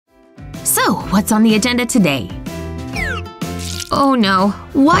So, what's on the agenda today? Oh no,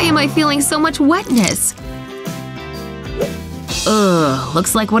 why am I feeling so much wetness? Ugh,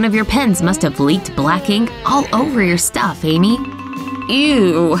 looks like one of your pens must have leaked black ink all over your stuff, Amy.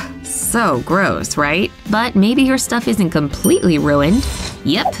 Ew, so gross, right? But maybe your stuff isn't completely ruined.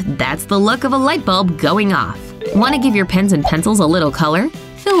 Yep, that's the look of a light bulb going off. Want to give your pens and pencils a little color?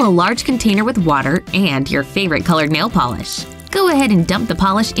 Fill a large container with water and your favorite colored nail polish. Go ahead and dump the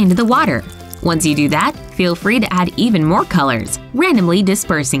polish into the water. Once you do that, feel free to add even more colors, randomly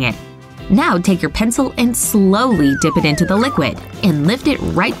dispersing it. Now take your pencil and slowly dip it into the liquid and lift it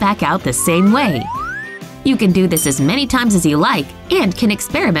right back out the same way. You can do this as many times as you like and can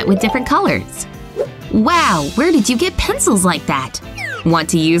experiment with different colors. Wow, where did you get pencils like that?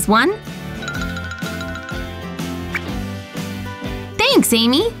 Want to use one? Thanks,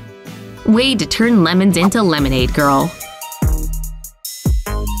 Amy! Way to turn lemons into lemonade, girl.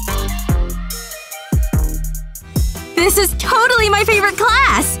 This is totally my favorite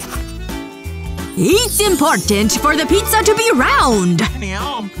class! It's important for the pizza to be round!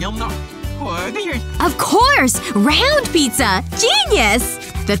 Of course! Round pizza! Genius!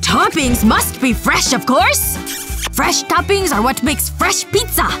 The toppings must be fresh, of course! Fresh toppings are what makes fresh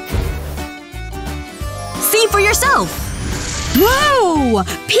pizza! See for yourself! Whoa!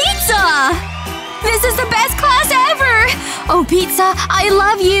 Pizza! This is the best class ever! Oh, pizza, I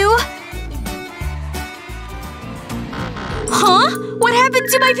love you! Huh? What happened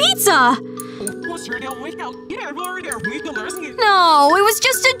to my pizza? No, it was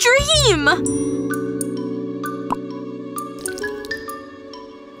just a dream!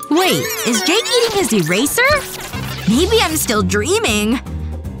 Wait, is Jake eating his eraser? Maybe I'm still dreaming.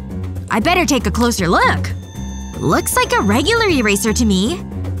 I better take a closer look. Looks like a regular eraser to me.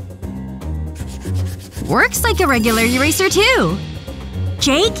 Works like a regular eraser too.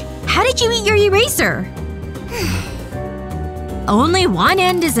 Jake, how did you eat your eraser? Only one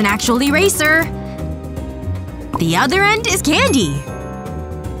end is an actual eraser. The other end is candy.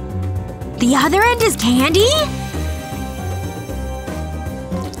 The other end is candy?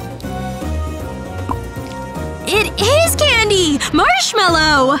 It is candy!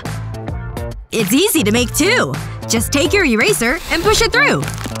 Marshmallow! It's easy to make too. Just take your eraser and push it through.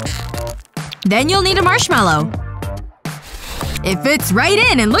 Then you'll need a marshmallow. It fits right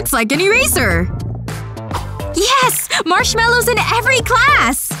in and looks like an eraser. Yes! Marshmallows in every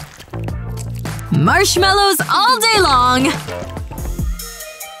class! Marshmallows all day long!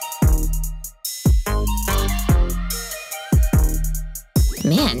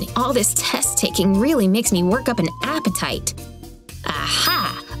 Man, all this test-taking really makes me work up an appetite.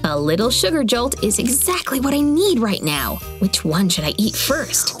 Aha! A little sugar jolt is exactly what I need right now. Which one should I eat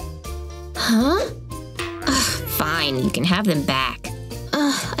first? Huh? Ugh, fine, you can have them back.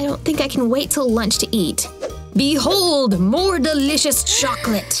 I don't think I can wait till lunch to eat. Behold, more delicious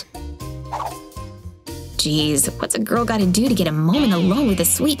chocolate! Geez, what's a girl gotta do to get a moment alone with a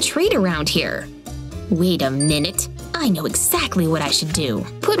sweet treat around here? Wait a minute. I know exactly what I should do.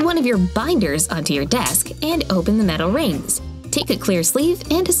 Put one of your binders onto your desk and open the metal rings. Take a clear sleeve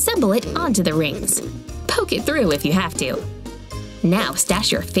and assemble it onto the rings. Poke it through if you have to. Now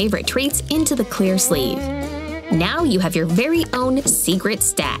stash your favorite treats into the clear sleeve. Now you have your very own secret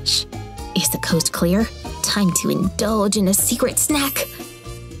stash. Is the coast clear? Time to indulge in a secret snack.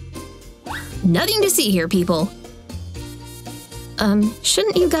 Nothing to see here, people.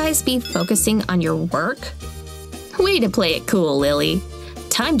 Shouldn't you guys be focusing on your work? Way to play it cool, Lily.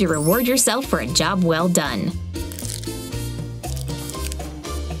 Time to reward yourself for a job well done.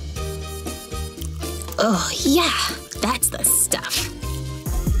 Oh, yeah, that's the stuff.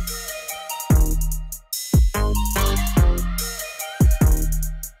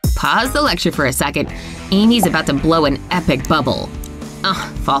 Pause the lecture for a second. Amy's about to blow an epic bubble.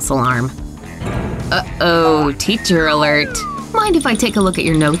 Ugh, false alarm. Uh-oh, teacher alert. Mind if I take a look at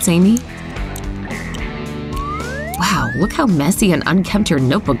your notes, Amy? Wow, look how messy and unkempt your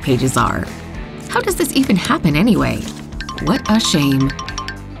notebook pages are. How does this even happen anyway? What a shame.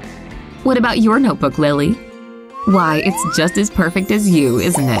 What about your notebook, Lily? Why, it's just as perfect as you,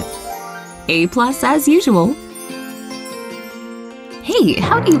 isn't it? A+ as usual. Hey,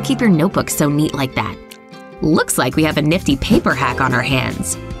 how do you keep your notebook so neat like that? Looks like we have a nifty paper hack on our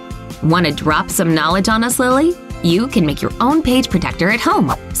hands. Want to drop some knowledge on us, Lily? You can make your own page protector at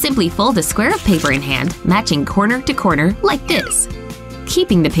home. Simply fold a square of paper in hand, matching corner to corner like this.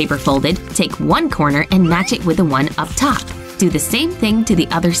 Keeping the paper folded, take one corner and match it with the one up top. Do the same thing to the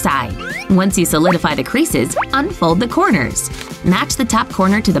other side. Once you solidify the creases, unfold the corners. Match the top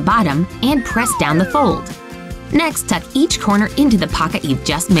corner to the bottom and press down the fold. Next, tuck each corner into the pocket you've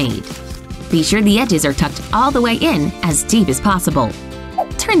just made. Be sure the edges are tucked all the way in, as deep as possible.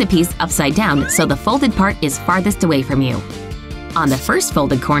 Turn the piece upside down so the folded part is farthest away from you. On the first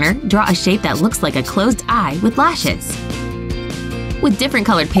folded corner, draw a shape that looks like a closed eye with lashes. With different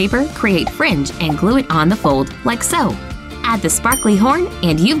colored paper, create fringe and glue it on the fold, like so. Add the sparkly horn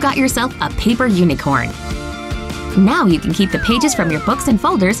and you've got yourself a paper unicorn. Now you can keep the pages from your books and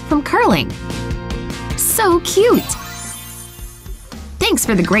folders from curling. So cute! Thanks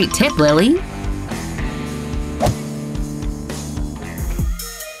for the great tip, Lily!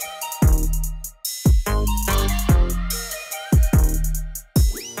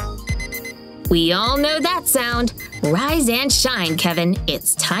 We all know that sound. Rise and shine, Kevin.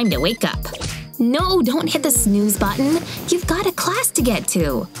 It's time to wake up. No, don't hit the snooze button. You've got a class to get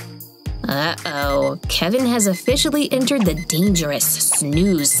to. Uh-oh. Kevin has officially entered the dangerous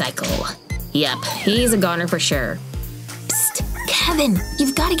snooze cycle. Yep, he's a goner for sure. Psst, Kevin,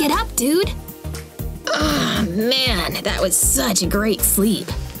 you've got to get up, dude. Ugh, man, that was such a great sleep.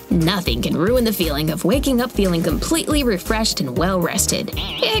 Nothing can ruin the feeling of waking up feeling completely refreshed and well-rested.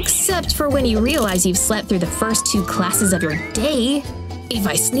 Except for when you realize you've slept through the first 2 classes of your day. If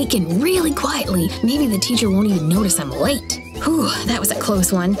I sneak in really quietly, maybe the teacher won't even notice I'm late. Whew, that was a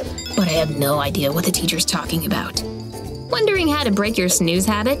close one. But I have no idea what the teacher's talking about. Wondering how to break your snooze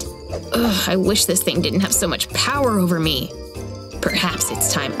habit? Ugh, I wish this thing didn't have so much power over me. Perhaps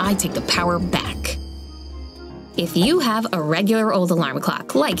it's time I take the power back. If you have a regular old alarm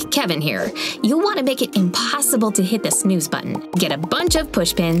clock, like Kevin here, you'll want to make it impossible to hit the snooze button. Get a bunch of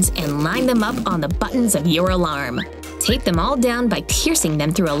push pins and line them up on the buttons of your alarm. Tape them all down by piercing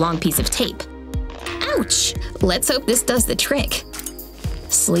them through a long piece of tape. Ouch! Let's hope this does the trick.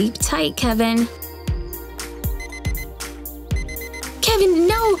 Sleep tight, Kevin. Kevin,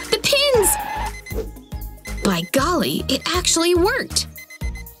 no! The pins! By golly, it actually worked!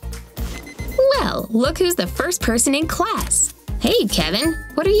 Well, look who's the first person in class. Hey, Kevin,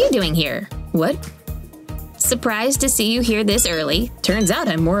 what are you doing here? What? Surprised to see you here this early. Turns out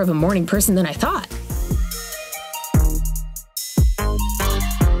I'm more of a morning person than I thought.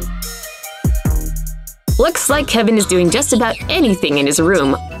 Looks like Kevin is doing just about anything in his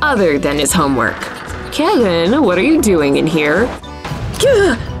room other than his homework. Kevin, what are you doing in here?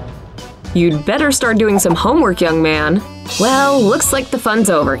 Gah! You'd better start doing some homework, young man. Well, looks like the fun's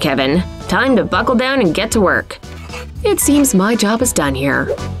over, Kevin. Time to buckle down and get to work. It seems my job is done here.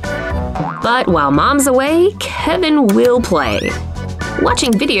 But while Mom's away, Kevin will play.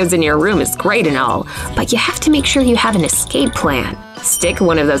 Watching videos in your room is great and all, but you have to make sure you have an escape plan. Stick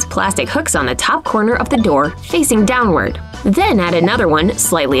one of those plastic hooks on the top corner of the door, facing downward. Then add another one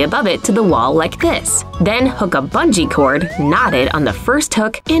slightly above it to the wall like this. Then hook a bungee cord, knot it on the first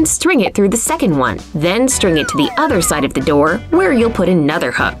hook, and string it through the second one. Then string it to the other side of the door, where you'll put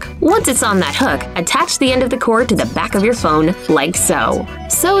another hook. Once it's on that hook, attach the end of the cord to the back of your phone, like so.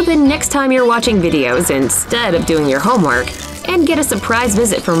 So the next time you're watching videos instead of doing your homework, and get a surprise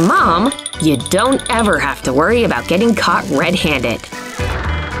visit from Mom, you don't ever have to worry about getting caught red-handed.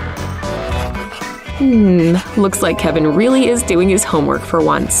 Looks like Kevin really is doing his homework for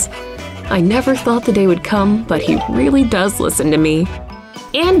once. I never thought the day would come, but he really does listen to me.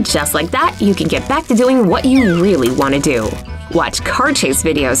 And just like that, you can get back to doing what you really want to do. Watch car chase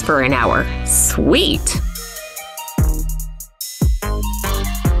videos for an hour. Sweet!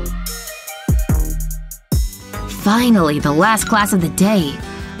 Finally, the last class of the day.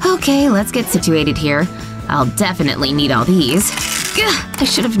 Okay, let's get situated here. I'll definitely need all these. Gah, I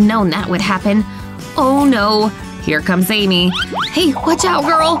should have known that would happen. Oh no, here comes Amy. Hey, watch out,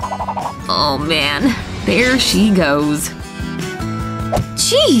 girl! Oh man, there she goes.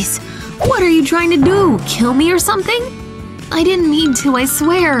 Jeez, what are you trying to do? Kill me or something? I didn't mean to, I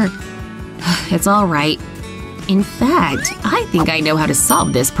swear. It's all right. In fact, I think I know how to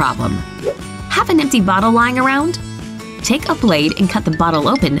solve this problem. Have an empty bottle lying around? Take a blade and cut the bottle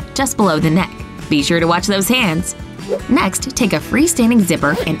open just below the neck. Be sure to watch those hands. Next, take a freestanding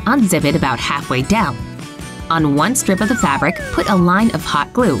zipper and unzip it about halfway down. On one strip of the fabric, put a line of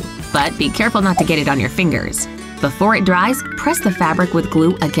hot glue, but be careful not to get it on your fingers. Before it dries, press the fabric with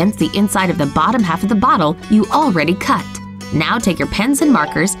glue against the inside of the bottom half of the bottle you already cut. Now take your pens and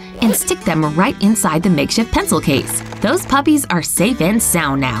markers and stick them right inside the makeshift pencil case. Those puppies are safe and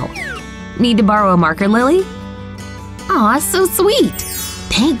sound now. Need to borrow a marker, Lily? Aw, so sweet!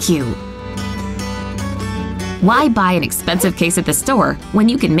 Thank you! Why buy an expensive case at the store when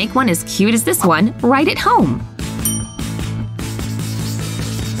you can make one as cute as this one right at home?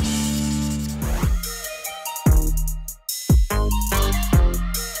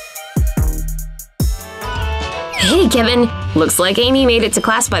 Hey Kevin. Looks like Amy made it to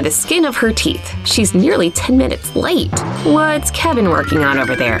class by the skin of her teeth. She's nearly 10 minutes late. What's Kevin working on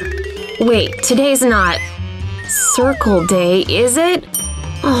over there? Wait, today's not circle day, is it?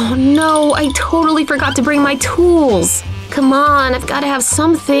 Oh no, I totally forgot to bring my tools. Come on, I've gotta have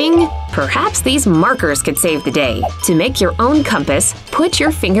something. Perhaps these markers could save the day. To make your own compass, put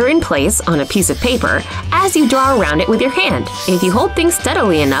your finger in place on a piece of paper as you draw around it with your hand. If you hold things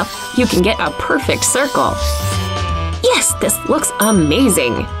steadily enough, you can get a perfect circle. Yes, this looks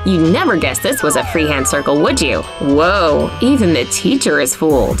amazing! You never guessed this was a freehand circle, would you? Whoa, even the teacher is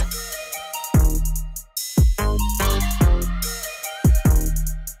fooled.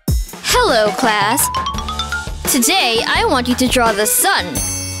 Hello, class. Today, I want you to draw the sun.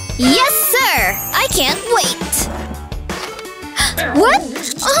 Yes, sir! I can't wait! What?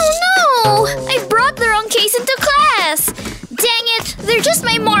 Oh no! I brought the wrong case into class! Dang it, they're just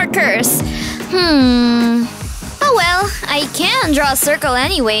my markers. Oh well, I can draw a circle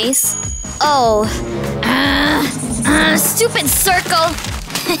anyways. Oh. Stupid circle!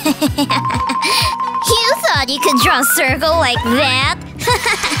 You thought you could draw a circle like that?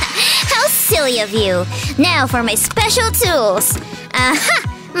 How silly of you! Now for my special tools.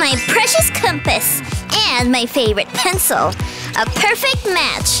 Aha! My precious compass and my favorite pencil. A perfect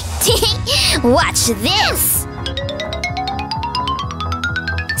match. Watch this!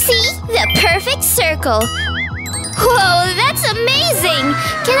 See? The perfect circle. Whoa, that's amazing!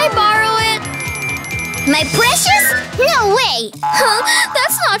 Can I borrow it? My precious? No way! Huh?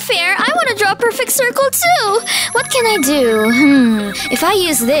 That's not fair. I want to draw a perfect circle too. What can I do? If I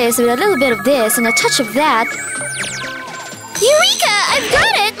use this with a little bit of this and a touch of that. Eureka! I've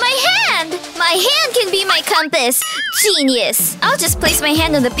got it! My hand! My hand can be my compass! Genius! I'll just place my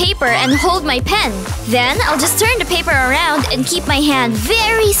hand on the paper and hold my pen. Then I'll just turn the paper around and keep my hand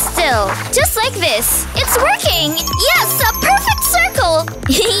very still. Just like this. It's working! Yes! A perfect circle!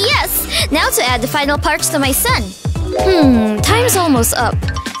 Yes! Now to add the final parts to my sun. Time's almost up.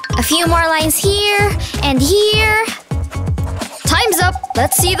 A few more lines here and here. Time's up!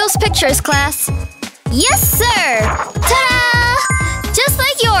 Let's see those pictures, class. Yes, sir! Ta-da! Just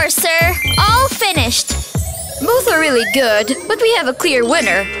like yours, sir. All finished. Both are really good, but we have a clear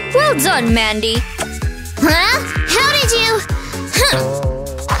winner. Well done, Mandy. Huh? How did you…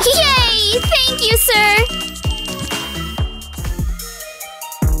 Yay! Thank you, sir!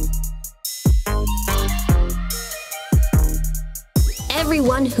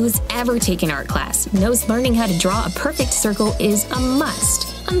 Everyone who's ever taken art class knows learning how to draw a perfect circle is a must.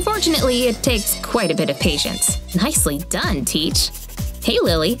 Unfortunately, it takes quite a bit of patience. Nicely done, Teach! Hey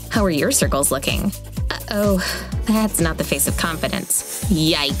Lily, how are your circles looking? Uh-oh, that's not the face of confidence.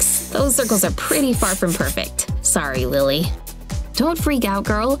 Yikes, those circles are pretty far from perfect. Sorry, Lily. Don't freak out,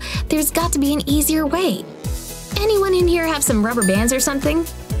 girl. There's got to be an easier way. Anyone in here have some rubber bands or something?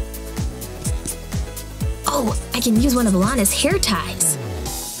 Oh, I can use one of Lana's hair ties.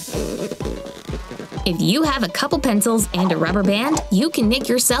 If you have a couple pencils and a rubber band, you can make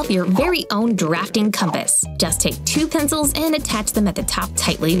yourself your very own drafting compass. Just take 2 pencils and attach them at the top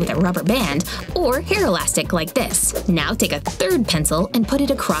tightly with a rubber band or hair elastic like this. Now take a 3rd pencil and put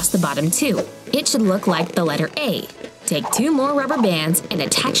it across the bottom too. It should look like the letter A. Take 2 more rubber bands and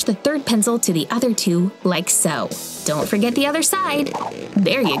attach the 3rd pencil to the other 2 like so. Don't forget the other side.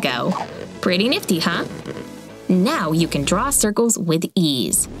 There you go. Pretty nifty, huh? Now you can draw circles with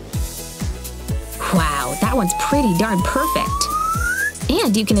ease. Wow, that one's pretty darn perfect.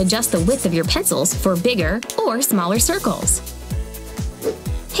 And you can adjust the width of your pencils for bigger or smaller circles.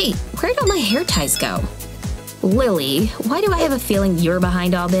 Hey, where'd all my hair ties go? Lily, why do I have a feeling you're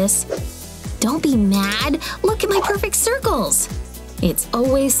behind all this? Don't be mad. Look at my perfect circles. It's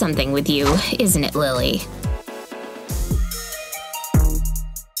always something with you, isn't it, Lily?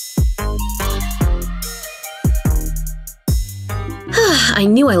 I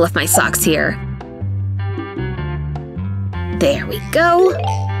knew I left my socks here. There we go.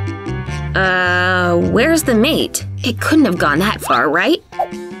 Where's the mate? It couldn't have gone that far, right?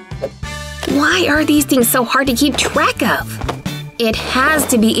 Why are these things so hard to keep track of? It has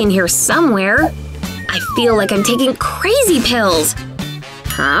to be in here somewhere. I feel like I'm taking crazy pills.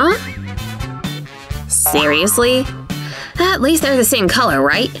 Huh? Seriously? At least they're the same color,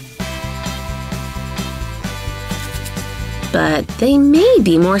 right? But they may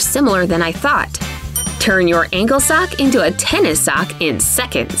be more similar than I thought. Turn your ankle sock into a tennis sock in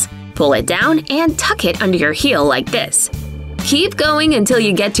seconds. Pull it down and tuck it under your heel like this. Keep going until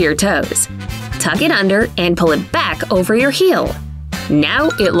you get to your toes. Tuck it under and pull it back over your heel. Now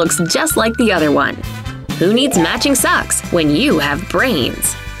it looks just like the other one. Who needs matching socks when you have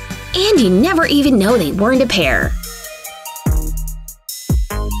brains? And you never even know they weren't a pair.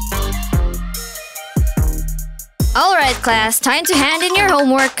 Alright, class. Time to hand in your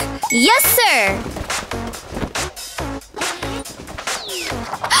homework. Yes, sir!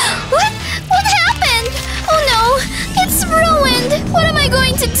 What happened? Oh no! It's ruined! What am I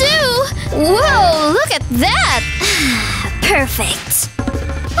going to do? Whoa, look at that! Perfect.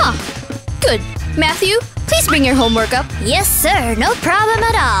 Huh. Good. Matthew, please bring your homework up. Yes, sir. No problem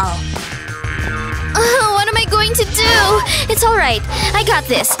at all. What am I going to do? It's alright. I got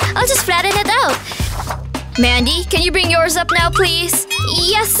this. I'll just flatten it out. Mandy, can you bring yours up now, please?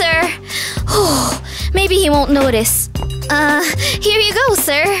 Yes, sir. Maybe he won't notice. Here you go,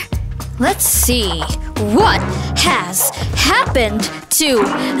 sir. Let's see. What has happened to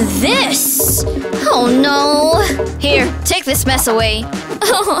this? Oh, no. Here, take this mess away.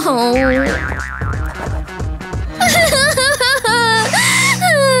 Oh.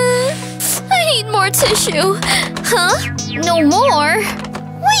 I need more tissue. Huh? No more?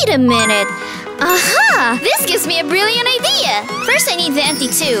 Wait a minute. Aha! This gives me a brilliant idea! First I need the empty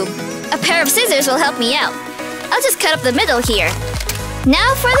tube. A pair of scissors will help me out. I'll just cut up the middle here.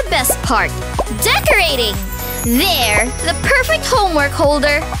 Now for the best part. Decorating! There! The perfect homework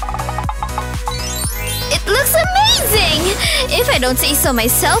holder! It looks amazing! If I don't say so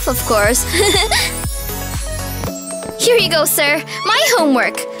myself, of course. Here you go, sir. My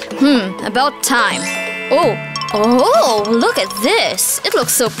homework. About time. Oh, look at this. It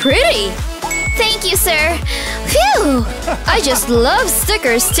looks so pretty. Thank you, sir. Phew! I just love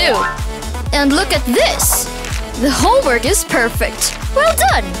stickers, too. And look at this. The homework is perfect. Well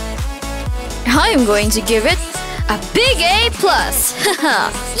done. I'm going to give it a big A+.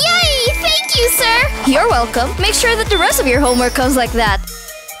 Yay! Thank you, sir. You're welcome. Make sure that the rest of your homework comes like that.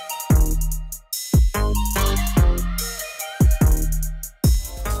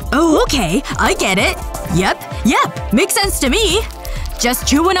 Oh, okay. I get it. Yep. Makes sense to me. Just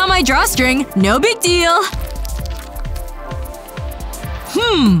chewing on my drawstring. No big deal.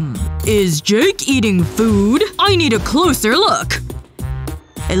 Is Jake eating food? I need a closer look.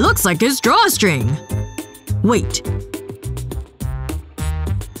 It looks like his drawstring. Wait.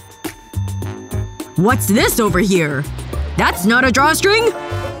 What's this over here? That's not a drawstring.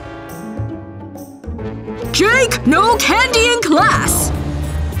 Jake, no candy in class!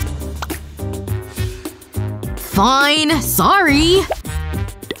 Fine. Sorry.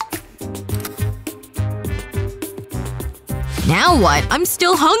 Now what? I'm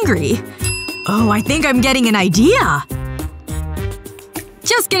still hungry. Oh, I think I'm getting an idea.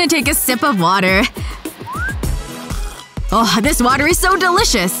 Just gonna take a sip of water. Oh, this water is so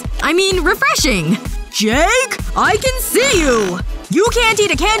delicious. I mean, refreshing. Jake! I can see you! You can't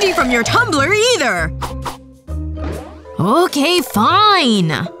eat a candy from your tumbler either! Okay,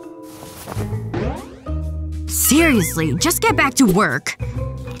 fine. Seriously, just get back to work.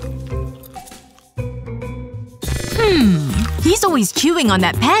 He's always chewing on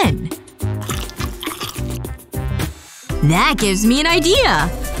that pen. That gives me an idea.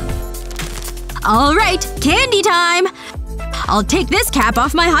 Alright, candy time! I'll take this cap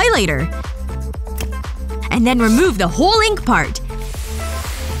off my highlighter. And then remove the whole ink part.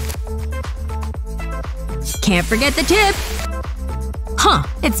 Can't forget the tip. Huh,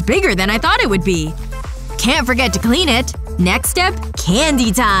 it's bigger than I thought it would be. Can't forget to clean it. Next step,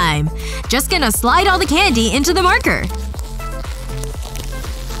 candy time. Just gonna slide all the candy into the marker.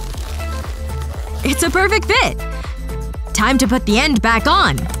 It's a perfect fit. Time to put the end back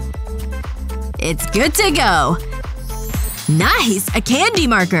on. It's good to go. Nice! A candy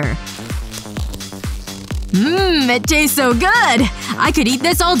marker. It tastes so good! I could eat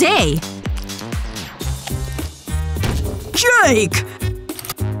this all day. Jake!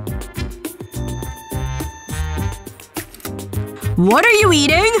 What are you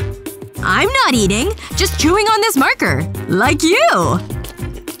eating? I'm not eating. Just chewing on this marker. Like you.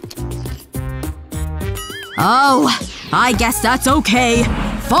 Oh, I guess that's okay.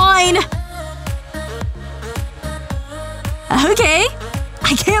 Fine. Okay.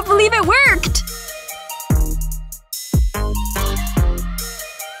 I can't believe it worked!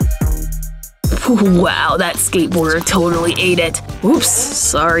 Wow, that skateboarder totally ate it. Oops,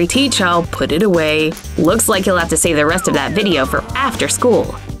 sorry teach, I'll put it away. Looks like you'll have to save the rest of that video for after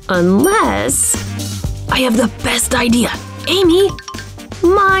school. Unless… I have the best idea. Amy,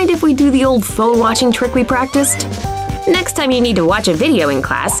 mind if we do the old phone watching trick we practiced? Next time you need to watch a video in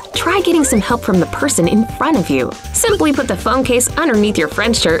class, try getting some help from the person in front of you. Simply put the phone case underneath your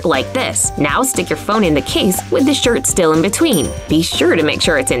friend's shirt like this. Now stick your phone in the case with the shirt still in between. Be sure to make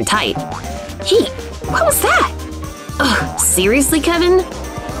sure it's in tight. Hey, what was that? Ugh, seriously, Kevin?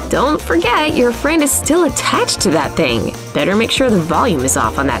 Don't forget, your friend is still attached to that thing. Better make sure the volume is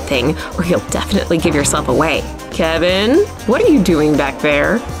off on that thing, or you'll definitely give yourself away. Kevin, what are you doing back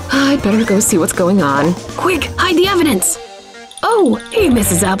there? I'd better go see what's going on. Quick, hide the evidence! Oh, hey,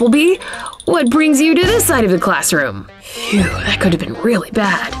 Mrs. Appleby. What brings you to this side of the classroom? Phew, that could have been really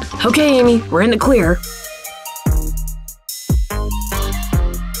bad. Okay, Amy, we're in the clear.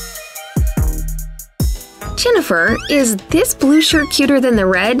 Jennifer, is this blue shirt cuter than the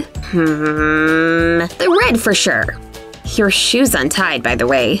red? The red for sure. Your shoe's untied, by the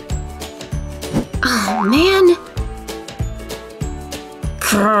way. Oh, man.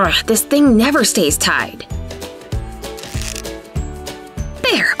 Grr, this thing never stays tied.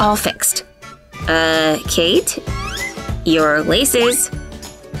 There, all fixed. Kate? Your laces.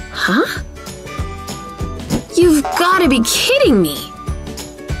 Huh? You've gotta be kidding me!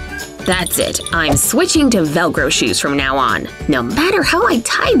 That's it. I'm switching to Velcro shoes from now on. No matter how I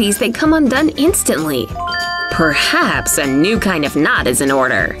tie these, they come undone instantly. Perhaps a new kind of knot is in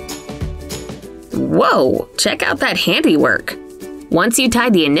order. Whoa! Check out that handiwork. Once you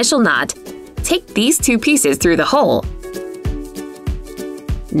tie the initial knot, take these two pieces through the hole.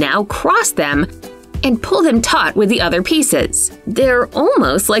 Now cross them and pull them taut with the other pieces. They're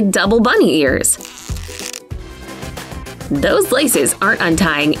almost like double bunny ears. Those laces aren't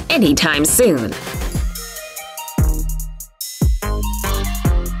untying anytime soon.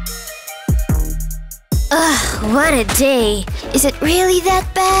 Ugh, what a day. Is it really that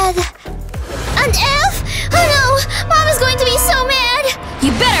bad? An F? Oh no! Mom is going to be so mad!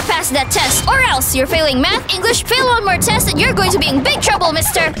 You better pass that test, or else you're failing math, English, fail one more test, and you're going to be in big trouble,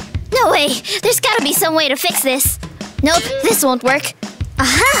 mister! No way! There's gotta be some way to fix this. Nope, this won't work.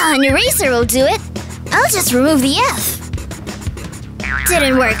 Aha! An eraser will do it. I'll just remove the F.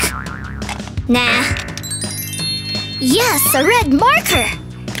 Didn't work. Nah. Yes, a red marker!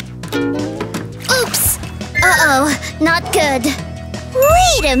 Oops! Uh-oh, not good.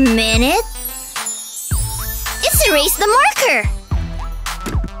 Wait a minute! It's erased the marker!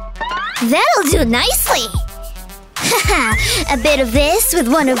 That'll do nicely! Haha, a bit of this with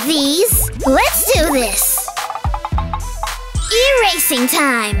one of these. Let's do this! Erasing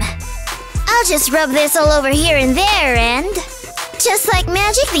time! I'll just rub this all over here and there and… just like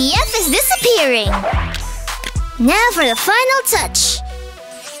magic, the F is disappearing! Now for the final touch!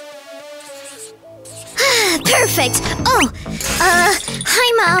 Perfect! Oh!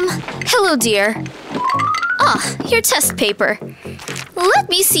 Hi, Mom! Hello, dear. Ah, your test paper. Let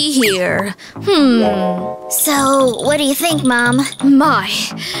me see here. So, what do you think, Mom? My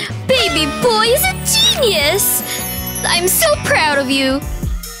baby boy is a genius! I'm so proud of you!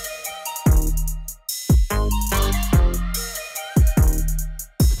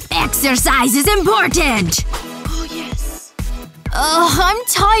 Exercise is important! Oh, yes. Oh, I'm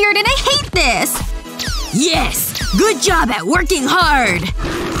tired and I hate this! Yes! Good job at working hard!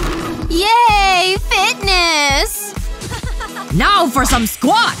 Yay! Fitness! Now for some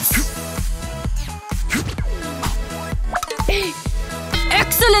squats!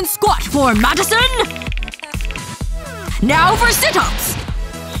 Excellent squat form, Madison! Now for sit-ups!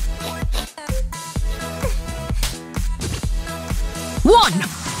 1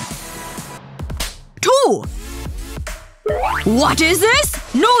 2 What is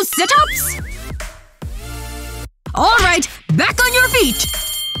this? No sit-ups? Alright, back on your feet!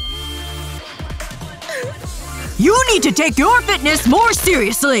 You need to take your fitness more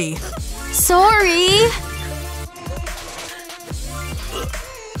seriously! Sorry…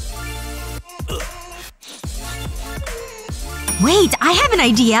 Wait, I have an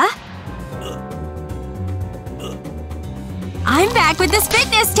idea! I'm back with this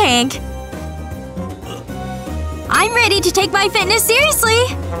fitness tank! I'm ready to take my fitness seriously!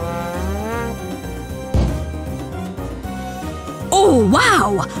 Oh,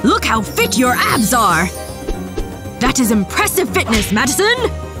 wow! Look how fit your abs are! That is impressive fitness, Madison!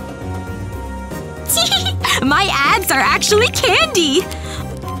 My abs are actually candy!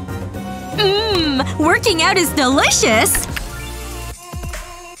 Working out is delicious!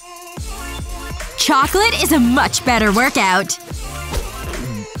 Chocolate is a much better workout.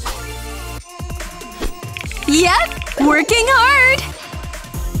 Yep, working hard!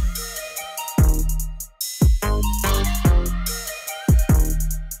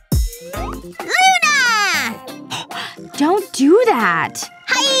 Luna! Don't do that.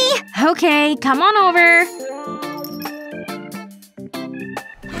 Hi! Okay, come on over.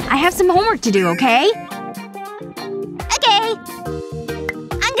 I have some homework to do, okay? Okay.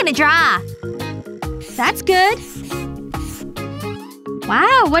 I'm gonna draw. That's good.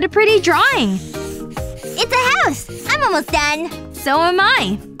 Wow, what a pretty drawing. It's a house! I'm almost done. So am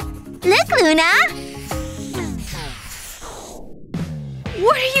I. Look, Luna!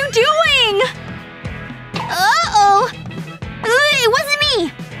 What are you doing? Uh-oh! It wasn't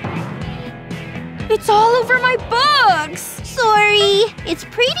me! It's all over my books! Sorry. It's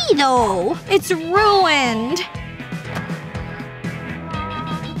pretty, though. It's ruined.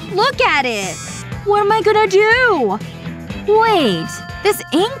 Look at it! What am I gonna do? Wait. This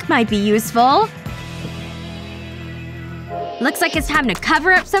ink might be useful. Looks like it's time to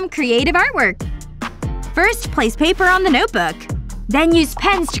cover up some creative artwork. First, place paper on the notebook. Then use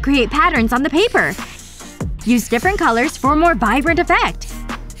pens to create patterns on the paper. Use different colors for a more vibrant effect.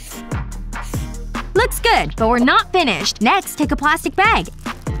 Looks good, but we're not finished. Next, take a plastic bag.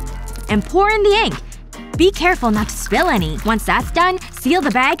 And pour in the ink. Be careful not to spill any. Once that's done, seal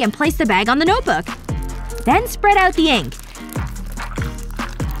the bag and place the bag on the notebook. Then spread out the ink.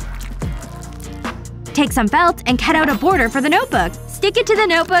 Take some felt and cut out a border for the notebook. Stick it to the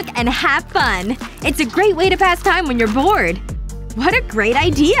notebook and have fun. It's a great way to pass time when you're bored. What a great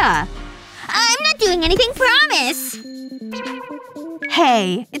idea! I'm not doing anything, promise!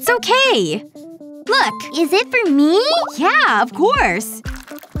 Hey, it's okay. Look. Is it for me? Yeah, of course.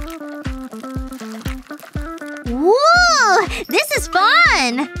 Woo! This is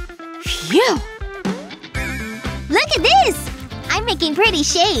fun! Phew. Look at this! I'm making pretty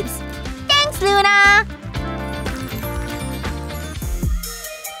shapes. Thanks, Luna!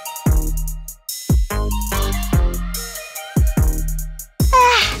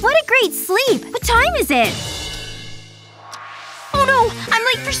 What a great sleep! What time is it? Oh no! I'm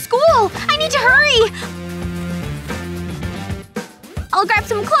late for school! I need to hurry! I'll grab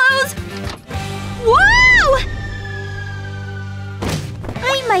some clothes. Whoa!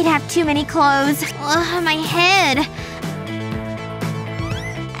 I might have too many clothes. Ugh, my head.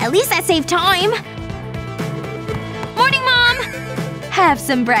 At least that saved time. Morning, Mom! Have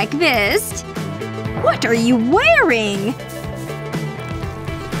some breakfast. What are you wearing?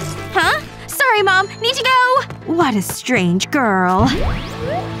 Huh? Sorry, Mom. Need to go. What a strange girl.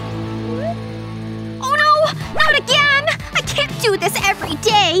 Oh no! Not again! I can't do this every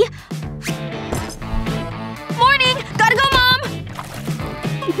day! Morning! Gotta go, Mom!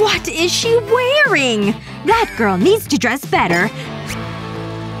 What is she wearing? That girl needs to dress better.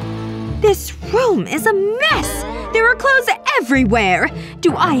 This room is a mess! There are clothes everywhere!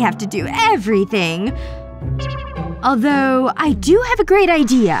 Do I have to do everything? Although, I do have a great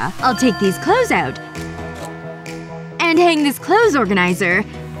idea. I'll take these clothes out. And hang this clothes organizer.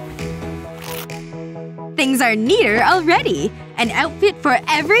 Things are neater already. An outfit for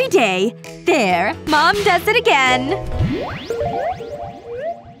every day. There. Mom does it again.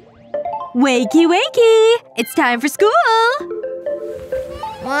 Wakey wakey! It's time for school!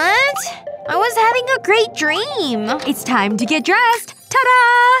 What? I was having a great dream. It's time to get dressed.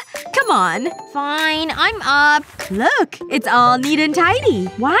 Ta-da! Come on. Fine, I'm up. Look, it's all neat and tidy.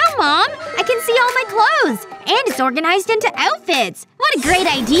 Wow, Mom! I can see all my clothes! And it's organized into outfits! What a great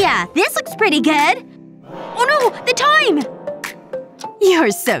idea! This looks pretty good! Oh no! The time!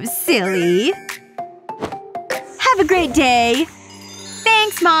 You're so silly. Have a great day.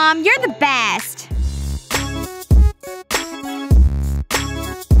 Thanks, Mom. You're the best.